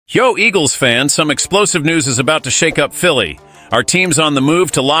Yo, Eagles fans, some explosive news is about to shake up Philly. Our team's on the move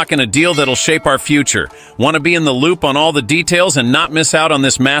to lock in a deal that'll shape our future. Want to be in the loop on all the details and not miss out on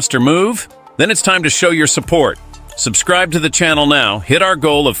this master move? Then it's time to show your support. Subscribe to the channel now, hit our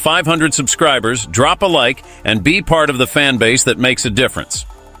goal of 500 subscribers, drop a like, and be part of the fan base that makes a difference.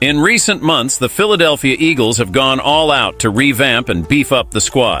 In recent months, the Philadelphia Eagles have gone all out to revamp and beef up the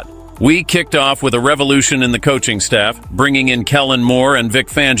squad. We kicked off with a revolution in the coaching staff, bringing in Kellen Moore and Vic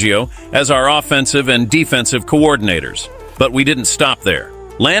Fangio as our offensive and defensive coordinators. But we didn't stop there.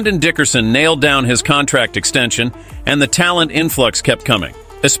 Landon Dickerson nailed down his contract extension, and the talent influx kept coming.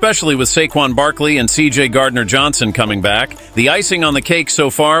 Especially with Saquon Barkley and C.J. Gardner-Johnson coming back, the icing on the cake so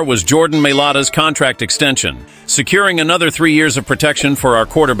far was Jordan Mailata's contract extension, securing another 3 years of protection for our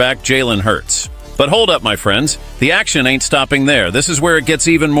quarterback Jalen Hurts. But hold up, my friends. The action ain't stopping there. This is where it gets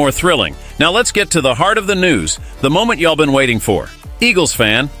even more thrilling. Now let's get to the heart of the news, the moment y'all been waiting for. Eagles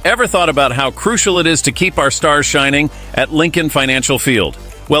fan, ever thought about how crucial it is to keep our stars shining at Lincoln Financial Field?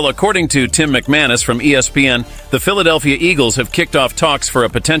 Well, according to Tim McManus from ESPN, the Philadelphia Eagles have kicked off talks for a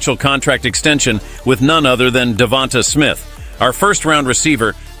potential contract extension with none other than Devonta Smith, our first-round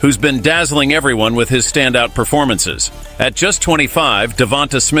receiver who's been dazzling everyone with his standout performances. At just 25,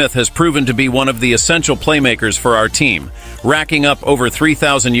 Devonta Smith has proven to be one of the essential playmakers for our team, racking up over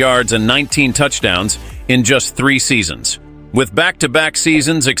 3,000 yards and 19 touchdowns in just 3 seasons. With back-to-back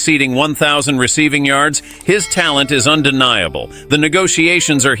seasons exceeding 1,000 receiving yards, his talent is undeniable. The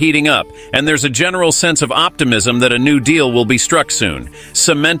negotiations are heating up, and there's a general sense of optimism that a new deal will be struck soon,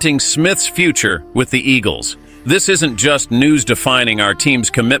 cementing Smith's future with the Eagles. This isn't just news defining our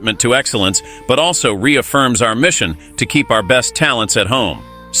team's commitment to excellence, but also reaffirms our mission to keep our best talents at home.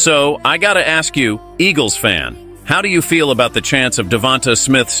 So, I gotta ask you, Eagles fan, how do you feel about the chance of Devonta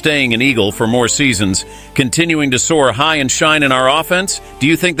Smith staying an Eagle for more seasons, continuing to soar high and shine in our offense? Do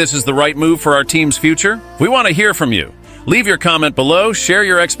you think this is the right move for our team's future? We want to hear from you. Leave your comment below, share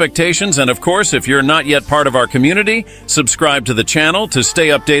your expectations, and of course, if you're not yet part of our community, subscribe to the channel to stay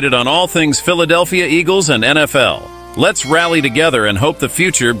updated on all things Philadelphia Eagles and NFL. Let's rally together and hope the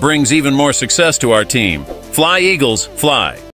future brings even more success to our team. Fly, Eagles, fly!